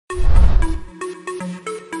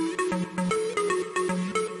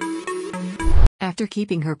After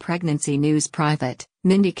keeping her pregnancy news private,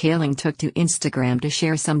 Mindy Kaling took to Instagram to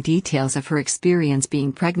share some details of her experience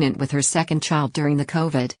being pregnant with her second child during the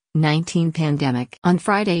COVID-19 pandemic. On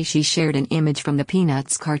Friday, she shared an image from the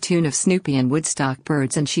Peanuts cartoon of Snoopy and Woodstock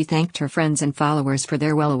birds, and she thanked her friends and followers for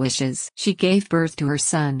their well wishes. She gave birth to her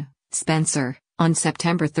son, Spencer, on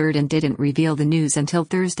September 3 and didn't reveal the news until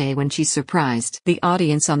Thursday, when she surprised the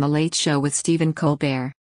audience on The Late Show with Stephen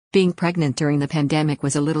Colbert. "Being pregnant during the pandemic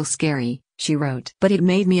was a little scary," she wrote, "but it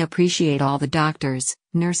made me appreciate all the doctors,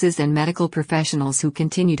 nurses and medical professionals who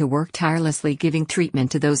continue to work tirelessly giving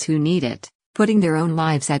treatment to those who need it, putting their own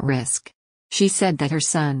lives at risk." She said that her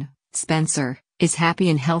son, Spencer, is happy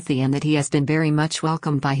and healthy and that he has been very much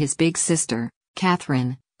welcomed by his big sister,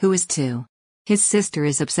 Catherine, who is 2. His sister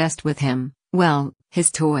is obsessed with him, well,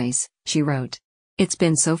 his toys, she wrote. "It's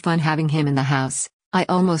been so fun having him in the house, I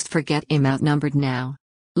almost forget I'm outnumbered now.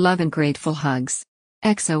 Love and grateful hugs.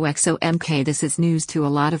 XOXOMK." This is news to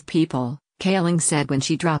a lot of people, Kaling said when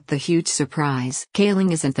she dropped the huge surprise.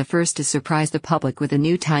 Kaling isn't the first to surprise the public with a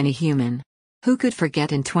new tiny human. Who could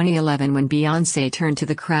forget in 2011 when Beyoncé turned to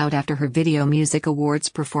the crowd after her Video Music Awards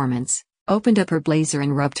performance, opened up her blazer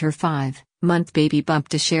and rubbed her 5-month baby bump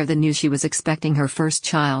to share the news she was expecting her first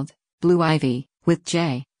child, Blue Ivy, with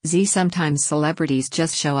Jay-Z. Sometimes celebrities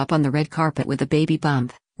just show up on the red carpet with a baby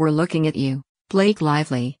bump. "We're looking at you, Blake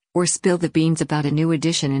Lively," or spill the beans about a new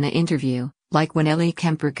addition in an interview, like when Ellie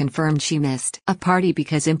Kemper confirmed she missed a party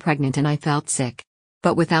because I'm pregnant and I felt sick.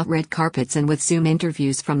 But without red carpets and with Zoom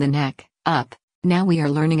interviews from the neck up, now we are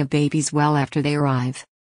learning of babies well after they arrive.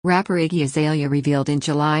 Rapper Iggy Azalea revealed in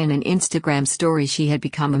July in an Instagram story she had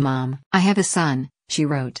become a mom. "I have a son," she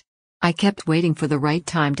wrote. "I kept waiting for the right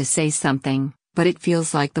time to say something, but it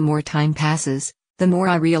feels like the more time passes, the more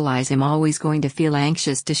I realize I'm always going to feel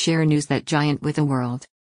anxious to share news that giant with the world."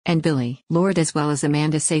 And Billy Lord as well as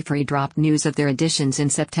Amanda Seyfried dropped news of their additions in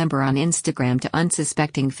September on Instagram to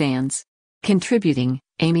unsuspecting fans. Contributing,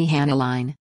 Amy Hannaline.